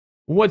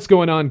What's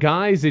going on,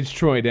 guys? It's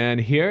Troydan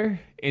here.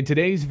 In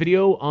today's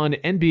video on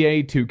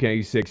NBA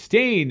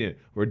 2K16,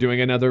 we're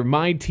doing another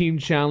myTeam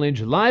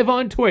challenge live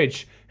on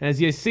Twitch, as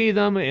you see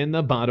them in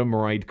the bottom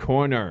right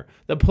corner.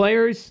 The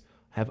players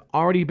have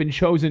already been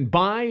chosen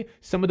by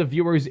some of the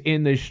viewers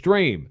in the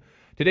stream.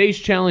 Today's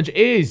challenge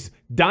is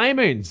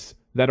diamonds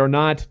that are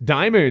not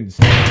diamonds.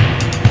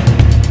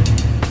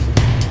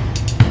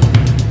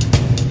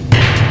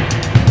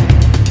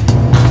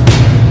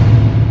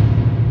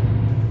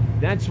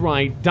 That's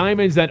right,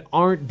 diamonds that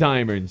aren't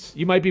diamonds.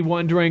 You might be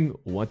wondering,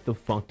 what the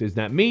fuck does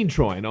that mean,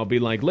 Troy? And I'll be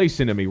like,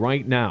 listen to me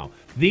right now.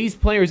 These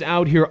players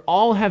out here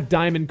all have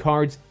diamond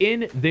cards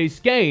in this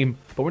game,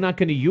 but we're not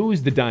going to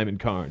use the diamond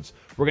cards.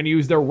 We're going to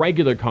use their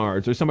regular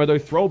cards or some of their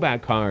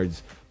throwback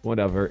cards,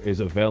 whatever is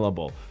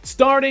available.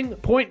 Starting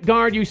point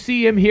guard, you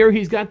see him here.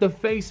 He's got the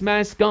face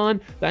mask on.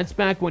 That's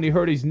back when he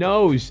hurt his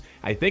nose.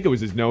 I think it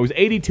was his nose.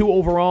 82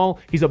 overall.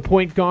 He's a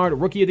point guard,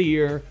 rookie of the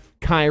year.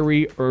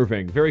 Kyrie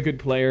Irving, very good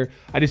player.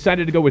 I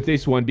decided to go with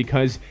this one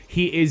because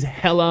he is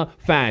hella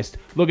fast.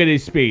 Look at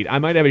his speed. I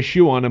might have a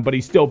shoe on him, but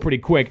he's still pretty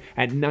quick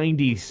at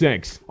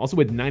 96. Also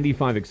with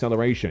 95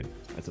 acceleration.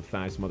 That's a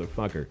fast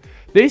motherfucker.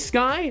 This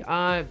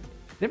guy,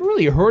 never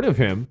really heard of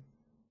him.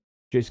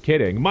 Just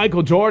kidding.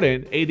 Michael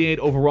Jordan, 88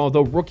 overall,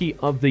 the rookie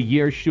of the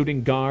year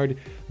shooting guard.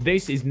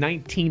 This is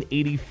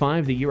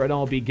 1985, the year it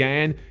all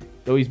began.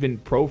 Though he's been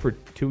pro for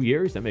 2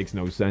 years? That makes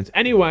no sense.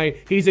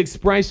 Anyway, he's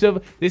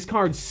expressive. This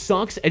card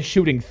sucks at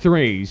shooting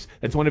threes.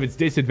 That's one of its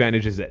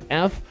disadvantages at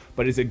F,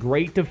 but is a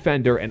great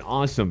defender and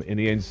awesome in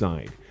the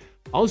inside.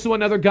 Also,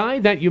 another guy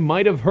that you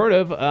might have heard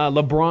of,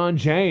 LeBron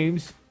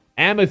James,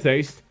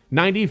 Amethyst,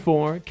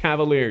 94,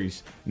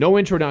 Cavaliers. No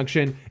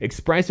introduction,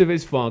 expressive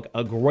as fuck,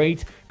 a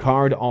great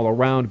card all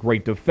around,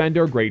 great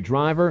defender, great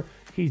driver.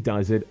 He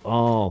does it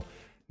all.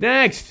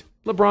 Next!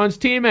 LeBron's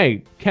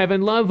teammate,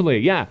 Kevin Lovely.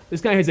 Yeah, this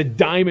guy has a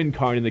diamond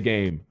card in the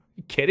game.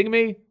 You kidding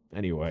me?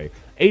 Anyway,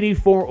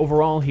 84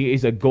 overall. He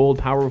is a gold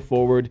power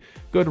forward.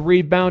 Good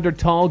rebounder,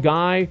 tall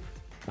guy.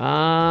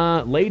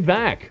 Laid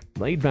back.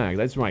 Laid back.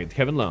 That's right,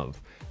 Kevin Love.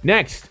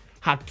 Next,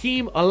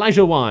 Hakeem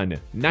Olajuwon,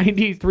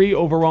 93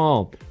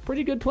 overall.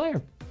 Pretty good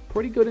player.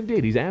 Pretty good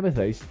indeed. He's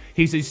amethyst.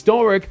 He's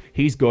historic.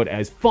 He's good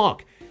as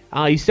fuck.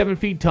 He's 7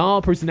 feet tall.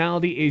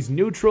 Personality is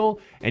neutral.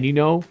 And you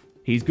know,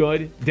 he's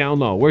good down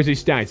low. Where's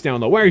his stats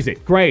down low? Where is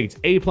it? Grades,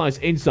 A+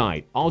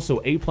 inside.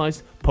 Also A+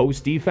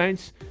 post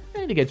defense.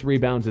 And he gets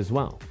rebounds as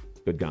well.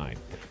 Good guy.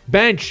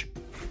 Bench.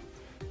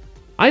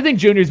 I think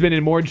Junior's been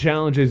in more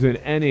challenges than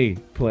any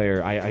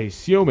player. I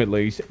assume at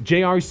least.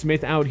 J.R.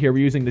 Smith out here. We're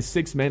using the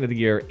 6th man of the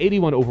year.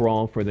 81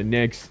 overall for the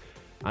Knicks.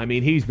 I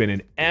mean, he's been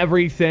in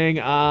everything.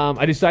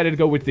 I decided to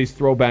go with this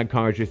throwback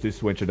card just to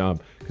switch it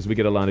up. Because we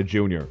get a lot of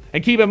Junior.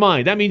 And keep in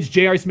mind, that means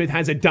J.R. Smith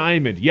has a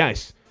diamond.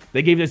 Yes.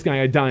 They gave this guy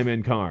a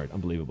diamond card.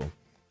 Unbelievable.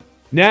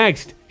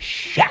 Next,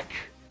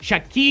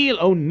 Shaquille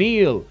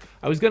O'Neal.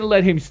 I was going to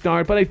let him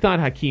start, but I thought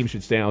Hakeem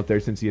should stay out there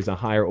since he has a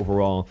higher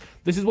overall.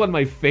 This is one of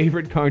my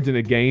favorite cards in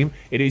the game.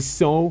 It is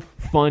so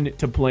fun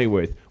to play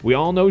with. We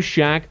all know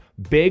Shaq,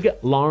 big,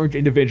 large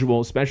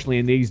individual, especially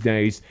in these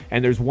days.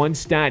 And there's one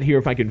stat here,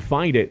 if I can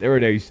find it. There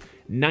it is.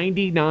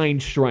 99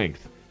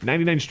 strength.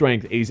 99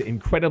 strength is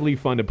incredibly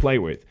fun to play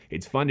with.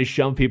 It's fun to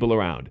shove people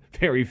around.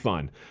 Very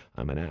fun.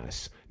 I'm an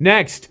ass.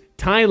 Next,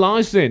 Ty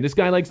Lawson. This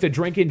guy likes to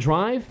drink and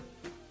drive.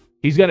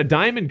 He's got a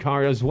diamond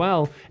card as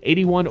well.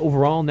 81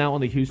 overall now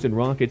on the Houston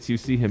Rockets. You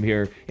see him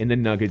here in the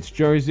Nuggets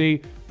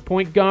jersey.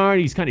 Point guard.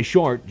 He's kind of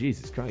short.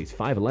 Jesus Christ,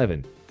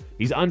 5'11".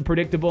 He's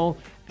unpredictable.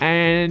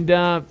 And,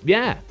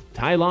 yeah,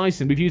 Ty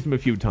Lawson. We've used him a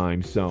few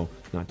times, so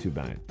not too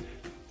bad.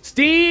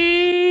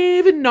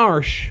 Steve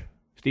Nash.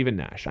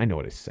 I know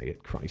how to say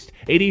it. Christ.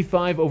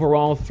 85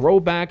 overall.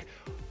 Throwback.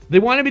 They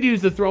wanted me to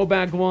use the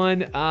throwback one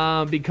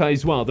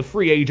because, well, the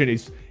free agent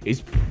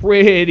is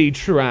pretty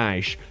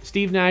trash.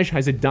 Steve Nash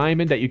has a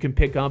diamond that you can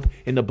pick up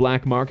in the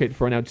black market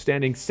for an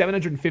outstanding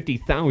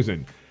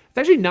 $750,000. It's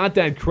actually not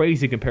that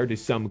crazy compared to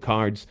some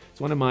cards. It's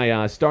one of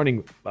my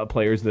starting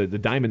players, the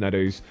diamond that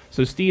is.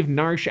 So Steve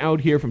Nash out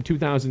here from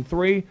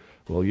 2003.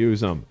 We'll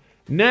use him.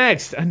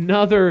 Next,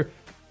 another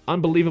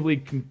unbelievably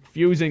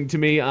confusing to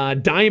me.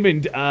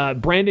 Diamond,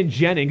 Brandon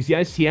Jennings.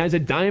 Yes, he has a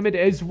diamond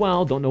as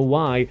well. Don't know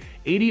why.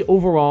 80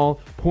 overall,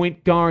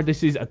 point guard.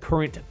 This is a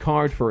current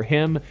card for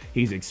him.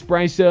 He's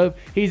expressive.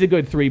 He's a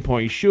good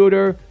three-point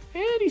shooter.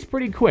 And he's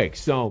pretty quick.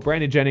 So,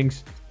 Brandon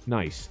Jennings,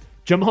 nice.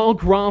 Jamal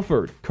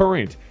Crawford,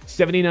 current,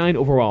 79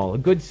 overall. A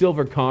good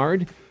silver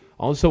card.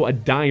 Also a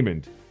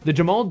diamond. The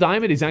Jamal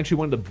Diamond is actually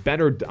one of the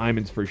better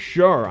diamonds for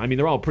sure. I mean,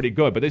 they're all pretty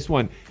good, but this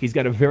one, he's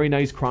got a very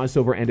nice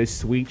crossover and a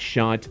sweet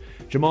shot.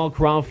 Jamal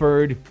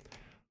Crawford,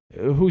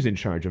 who's in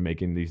charge of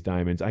making these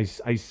diamonds? I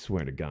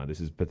swear to God, this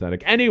is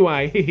pathetic.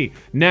 Anyway,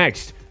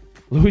 next,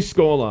 Louis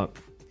Scola.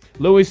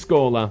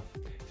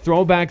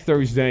 Throwback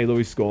Thursday,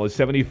 Louis Scola,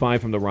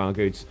 75 from the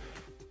Rockets.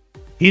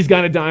 He's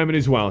got a diamond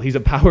as well. He's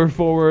a power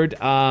forward.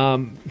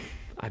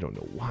 I don't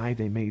know why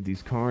they made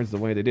these cards the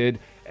way they did.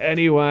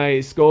 Anyway,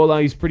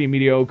 Scola, he's pretty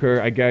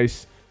mediocre, I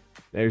guess.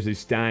 There's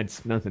his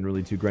stats. Nothing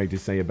really too great to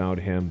say about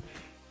him.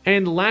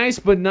 And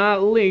last but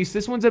not least,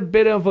 this one's a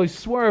bit of a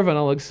swerve, and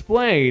I'll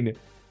explain.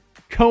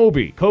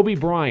 Kobe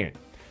Bryant.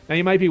 Now,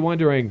 you might be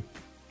wondering,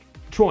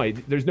 Troy,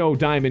 there's no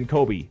Diamond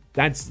Kobe.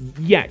 That's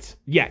yet.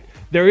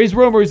 There is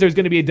rumors there's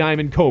going to be a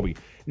Diamond Kobe.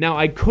 Now,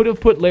 I could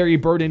have put Larry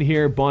Bird in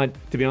here, but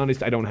to be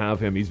honest, I don't have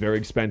him. He's very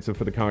expensive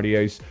for the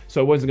Cartiers,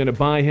 so I wasn't going to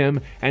buy him.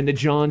 And the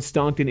John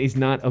Stockton is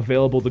not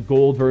available, the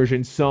gold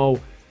version. So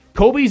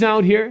Kobe's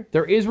out here.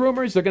 There is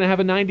rumors they're going to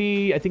have a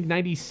 90, I think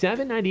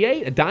 97,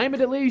 98, a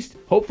diamond at least.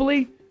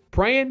 Hopefully.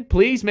 Praying.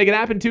 Please make it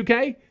happen,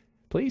 2K.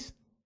 Please.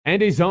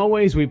 And as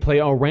always, we play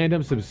our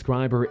random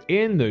subscriber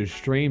in the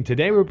stream.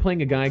 Today we're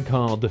playing a guy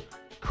called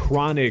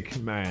Chronic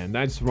Man.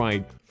 That's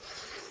right.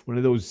 One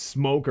of those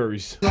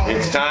smokers.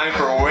 It's time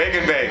for a wake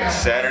and bake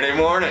Saturday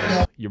morning.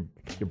 Your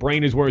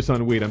brain is worse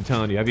on weed, I'm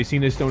telling you. Have you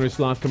seen his Stoner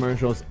Sloth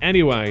commercials?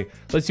 Anyway,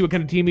 let's see what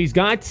kind of team he's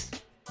got.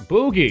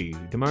 Boogie,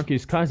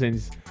 DeMarcus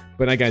Cousins,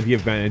 but I got the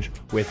advantage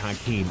with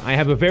Hakeem. I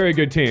have a very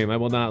good team, I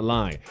will not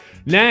lie.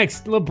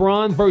 Next,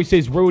 LeBron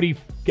versus Rudy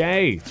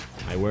Gay.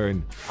 I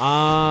win.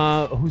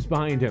 Who's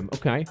behind him?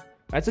 Okay,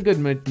 that's a good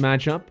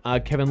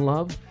matchup. Kevin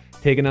Love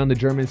taking on the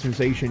German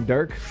sensation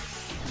Dirk.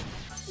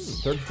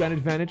 Dirk's got an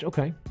advantage.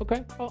 Okay.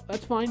 Oh,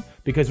 that's fine.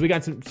 Because we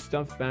got some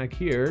stuff back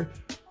here.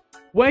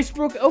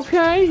 Westbrook,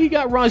 okay. He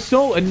got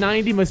Russell. A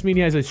 90 must mean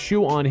he has a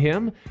shoe on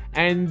him.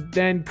 And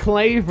then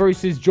Clay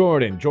versus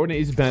Jordan. Jordan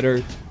is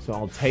better, so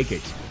I'll take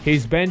it.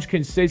 His bench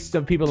consists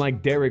of people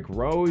like Derrick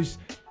Rose.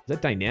 Is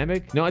that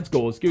dynamic? No, that's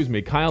goal. Excuse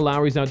me. Kyle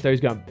Lowry's out there.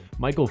 He's got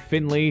Michael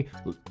Finley,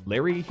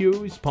 Larry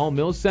Hughes, Paul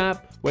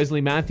Millsap,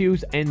 Wesley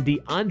Matthews, and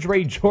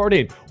DeAndre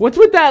Jordan. What's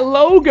with that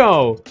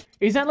logo?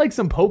 Is that like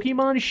some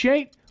Pokemon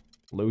shit?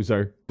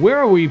 Loser. Where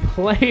are we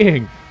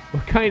playing?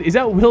 What kind? Is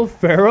that Will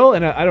Ferrell?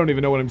 And I don't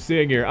even know what I'm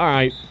seeing here. All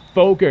right,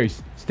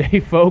 focus. Stay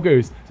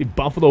focused. See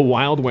Buffalo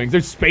Wild Wings.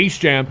 There's Space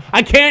Jam.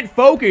 I can't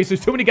focus. There's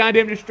too many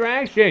goddamn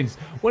distractions.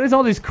 What is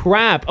all this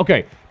crap?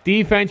 Okay,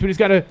 defense. We just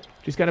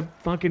gotta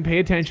fucking pay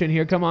attention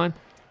here. Come on.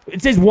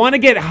 It says want to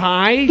get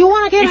high. You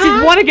want to get high? It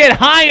says want to get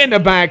high in the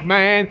back,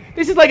 man.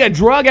 This is like a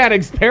drug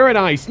addict's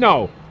paradise.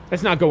 No.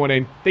 That's not going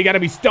in. They got to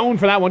be stoned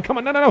for that one. Come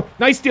on. No.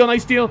 Nice steal.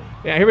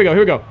 Yeah, here we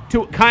go.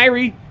 To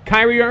Kyrie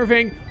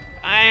Irving.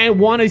 I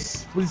want to,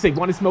 what did it say?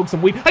 Want to smoke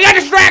some weed. I got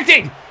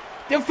distracted!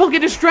 They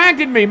fucking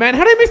distracted me, man.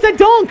 How did I miss that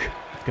dunk?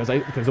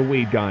 Because of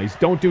weed, guys.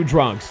 Don't do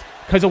drugs.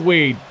 Because of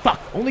weed.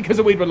 Fuck. Only because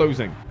of weed we're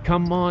losing.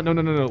 Come on.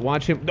 No.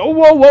 Watch him. Oh,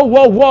 whoa.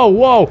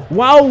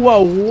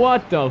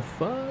 What the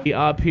fuck?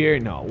 Up here?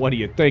 No. What are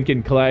you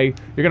thinking, Clay?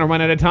 You're going to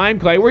run out of time,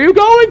 Clay. Where you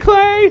going,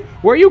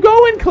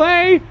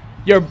 Clay?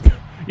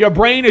 Your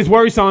brain is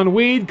worse on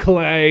weed,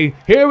 Clay.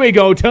 Here we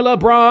go to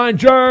LeBron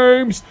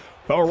James.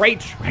 For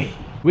Rach.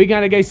 We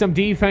got to get some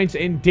defense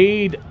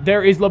indeed.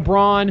 There is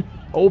LeBron.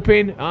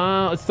 Open.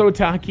 Let's throw it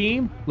to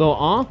Hakeem.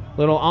 Little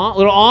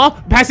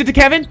Pass it to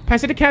Kevin.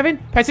 Pass it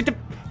to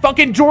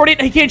fucking Jordan.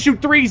 He can't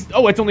shoot threes.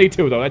 Oh, it's only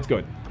 2, though. That's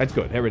good.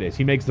 There it is.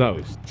 He makes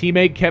those.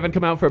 Teammate Kevin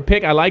come out for a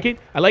pick. I like it.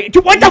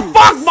 What the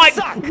fuck, Mike?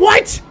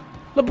 What?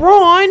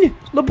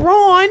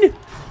 LeBron.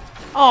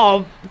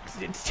 Oh,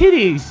 it's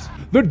titties.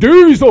 The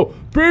Diesel.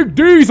 Big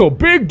Diesel.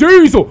 Big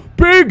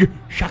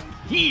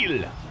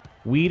Shaquille.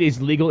 Weed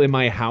is legal in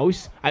my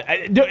house.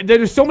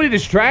 There's so many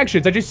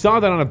distractions. I just saw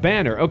that on a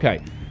banner. Okay.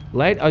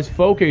 Let us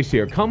focus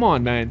here. Come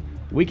on, man.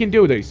 We can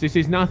do this. This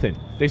is nothing.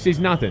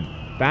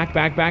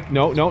 Back.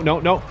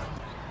 No.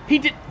 He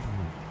did.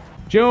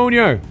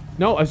 Junior.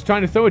 No, I was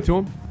trying to throw it to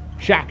him.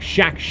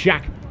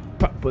 Shaq.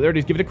 But there it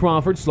is. Give it to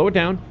Crawford. Slow it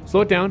down.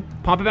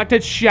 Pop it back to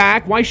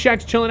Shaq. Why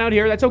Shaq's chilling out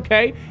here? That's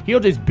okay. He'll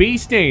just bee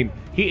stain.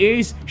 He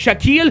is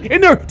Shaquille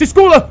in there to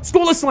Scola.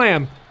 Scola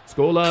slam.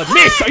 Scola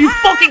miss. Are you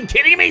fucking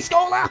kidding me,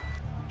 Scola?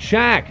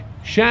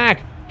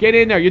 Shaq, get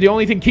in there. You're the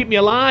only thing keeping me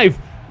alive.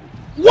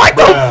 What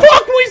the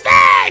fuck was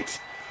that?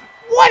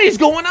 What is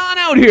going on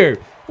out here?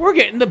 We're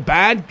getting the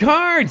bad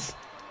cards.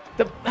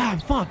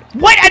 Fuck.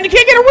 What? And you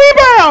can't get a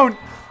rebound.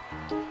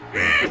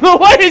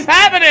 What is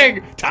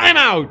happening?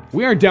 Timeout.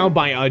 We are down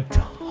by a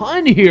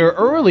ton here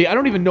early. I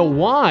don't even know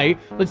why.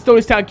 Let's throw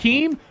this to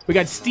Hakeem. We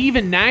got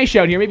Steven Nash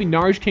out here. Maybe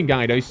Narsh can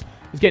guide us.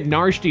 Let's get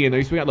Narshty in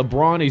there. So we got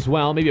LeBron as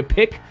well. Maybe a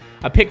pick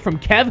from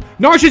Kev.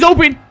 Narsh is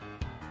open.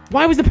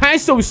 Why was the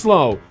pass so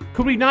slow?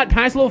 Could we not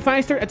pass a little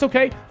faster? That's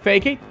okay.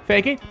 Fake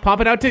it. Pop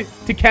it out to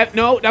Kev.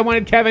 No, I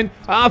wanted Kevin.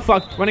 Ah,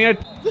 fuck. Running out.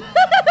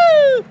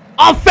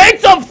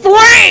 Offensive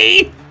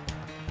 3?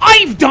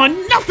 I've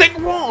done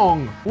nothing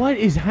wrong. What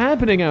is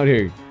happening out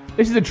here?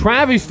 This is a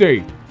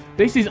travesty.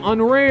 This is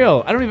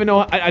unreal. I don't even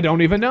know. I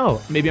don't even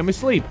know. Maybe I'm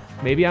asleep.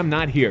 Maybe I'm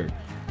not here.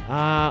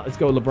 Let's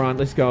go, LeBron.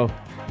 Let's go.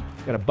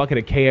 Got a bucket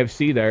of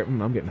KFC there.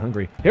 I'm getting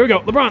hungry. Here we go.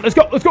 LeBron, let's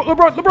go.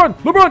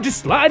 LeBron, just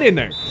slide in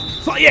there.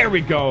 There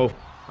we go.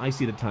 I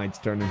see the tides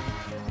turning.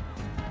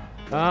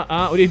 What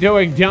are you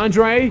doing,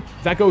 DeAndre?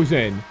 That goes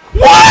in.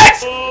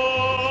 What?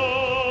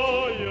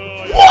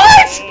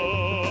 What?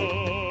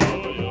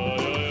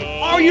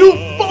 Are you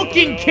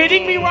fucking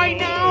kidding me right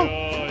now?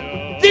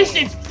 This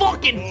is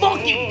fucking.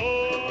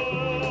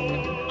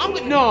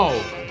 No.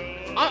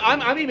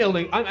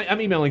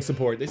 I'm emailing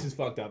support. This is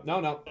fucked up.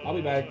 No, I'll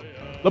be back.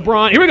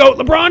 LeBron, here we go.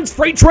 LeBron's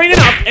freight training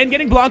up and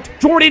getting blocked.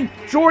 Jordan,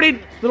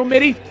 little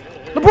midi.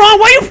 LeBron,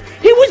 why you?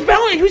 He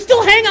was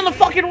still hanging on the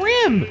fucking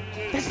rim.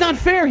 That's not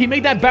fair. He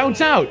made that bounce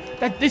out.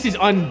 This is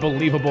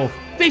unbelievable.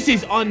 This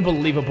is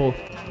unbelievable.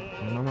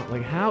 I'm not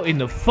like, how in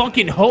the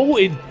fucking hole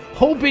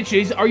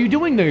bitches are you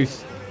doing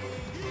this?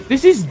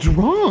 This is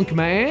drunk,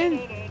 man.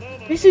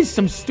 This is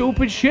some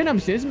stupid shit I'm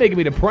seeing. This is making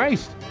me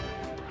depressed.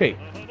 Okay,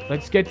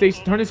 let's get this.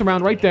 Turn this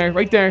around right there.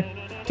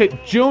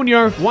 Take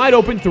Junior, wide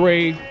open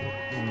three.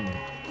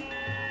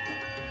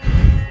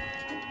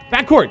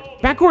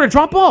 Backcourt, a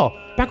drop ball.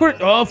 Backcourt,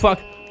 oh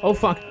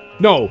fuck.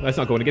 No, that's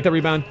not going to get that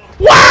rebound.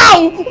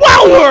 Wow!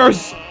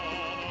 Wowers!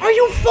 Are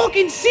you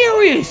fucking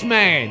serious,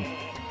 man?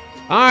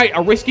 All right,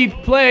 a risky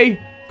play.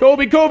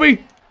 Kobe.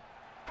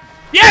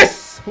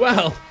 Yes!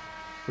 Well,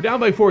 we're down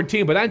by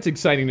 14, but that's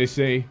exciting to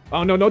see.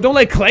 Oh, no, don't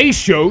let Clay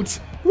shoot.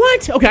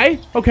 What? Okay,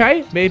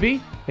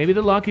 maybe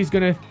the luck is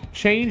going to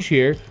change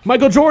here.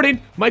 Michael Jordan.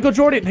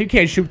 He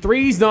can't shoot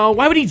threes, though.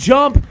 Why would he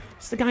jump?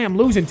 It's the guy I'm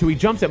losing to. He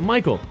jumps at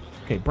Michael.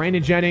 Okay,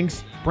 Brandon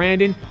Jennings.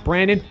 Brandon,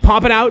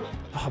 pop it out.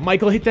 Oh,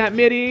 Michael hit that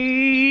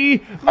midi.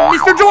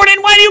 Mr.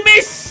 Jordan, why do you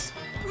miss?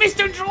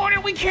 Mr.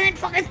 Jordan, we can't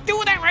fucking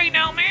do that right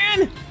now,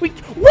 man.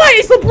 What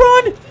is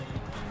LeBron?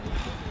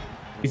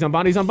 He's on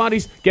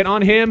bodies. Get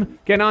on him.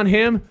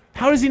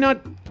 How does he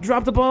not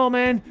drop the ball,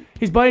 man?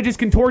 His body just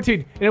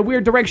contorted in a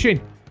weird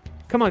direction.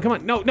 Come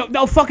on.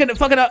 No, fuck it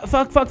up.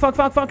 Fuck.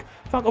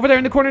 Over there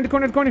in the corner.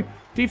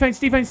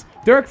 Defense.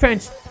 Dirk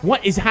fence.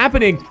 What is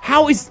happening?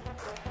 How is...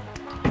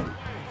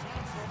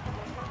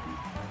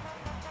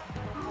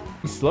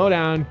 Slow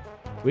down.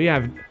 We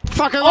have...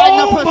 Fucking right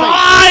oh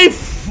my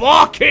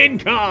fucking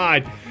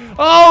god!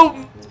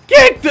 Oh,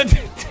 get the...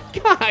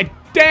 God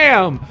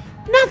damn!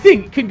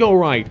 Nothing can go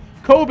right.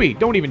 Kobe,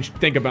 don't even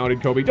think about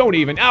it, Kobe. Don't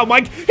even... Oh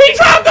my... He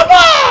dropped the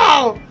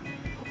ball!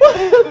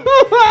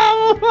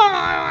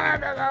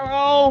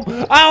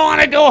 I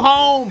want to go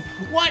home.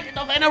 What?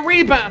 And a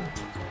rebound.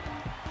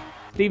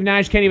 Steve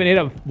Nash can't even hit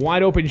a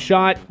wide open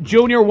shot.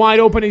 Junior wide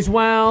open as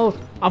well.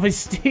 Off a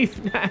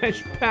Steve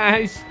Nash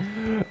pass.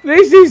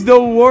 This is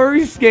the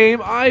worst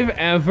game I've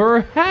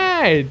ever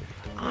had.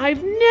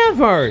 I've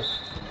never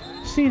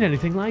seen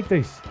anything like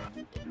this.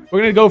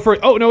 We're gonna go for...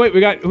 Oh no, wait, we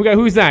got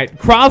who's that?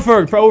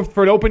 Crawford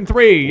for an open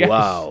three. Yes.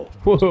 Wow.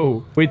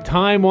 Whoa. With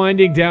time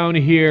winding down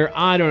here,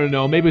 I don't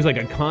know. Maybe it was like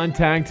a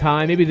contact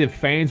time. Maybe the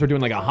fans were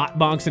doing like a hot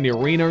box in the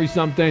arena or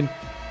something.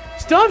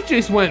 Stuff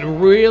just went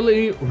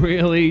really,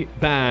 really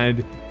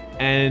bad,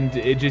 and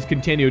it just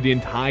continued the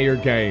entire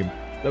game.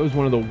 That was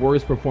one of the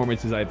worst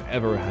performances I've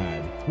ever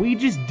had. We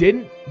just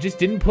didn't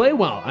play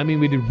well. I mean,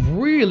 we did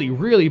really,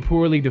 really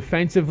poorly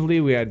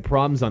defensively. We had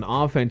problems on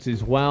offense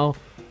as well.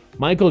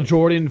 Michael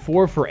Jordan,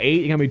 4 for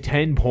 8. He got me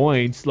 10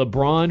 points.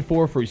 LeBron,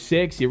 4 for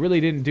 6. He really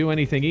didn't do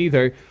anything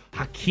either.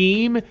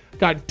 Hakeem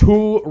got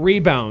 2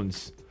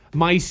 rebounds.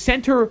 My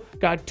center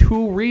got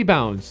 2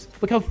 rebounds.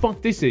 Look how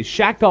fucked this is.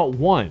 Shaq got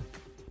 1.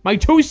 My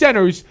 2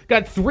 centers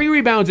got 3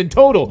 rebounds in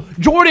total.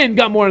 Jordan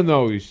got more than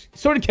those.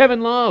 So did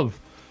Kevin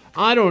Love.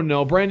 I don't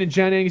know. Brandon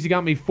Jennings, he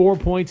got me 4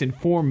 points in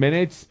 4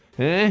 minutes.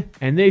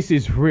 And this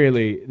is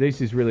really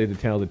the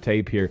tail of the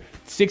tape here.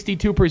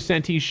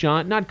 62% he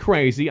shot. Not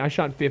crazy. I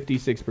shot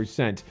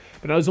 56%.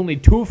 But I was only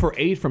 2 for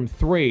 8 from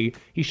 3.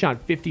 He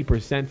shot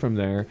 50% from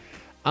there.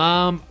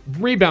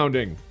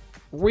 Rebounding.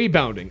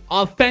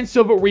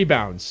 Offensive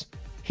rebounds.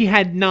 He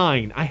had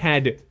 9. I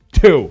had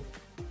 2.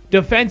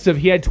 Defensive,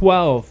 he had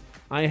 12.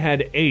 I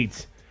had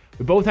 8.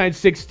 We both had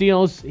 6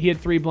 steals. He had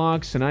 3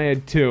 blocks, and I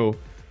had 2.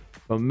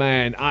 But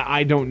man,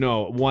 I don't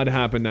know what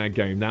happened that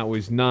game. That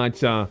was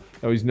not a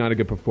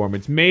good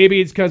performance.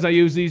 Maybe it's because I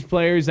use these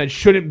players that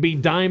shouldn't be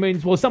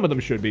diamonds. Well, some of them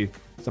should be.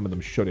 Some of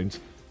them shouldn't.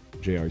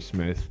 J.R.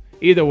 Smith.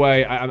 Either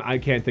way, I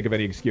can't think of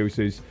any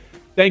excuses.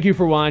 Thank you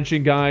for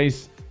watching,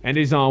 guys. And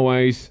as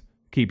always,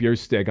 keep your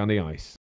stick on the ice.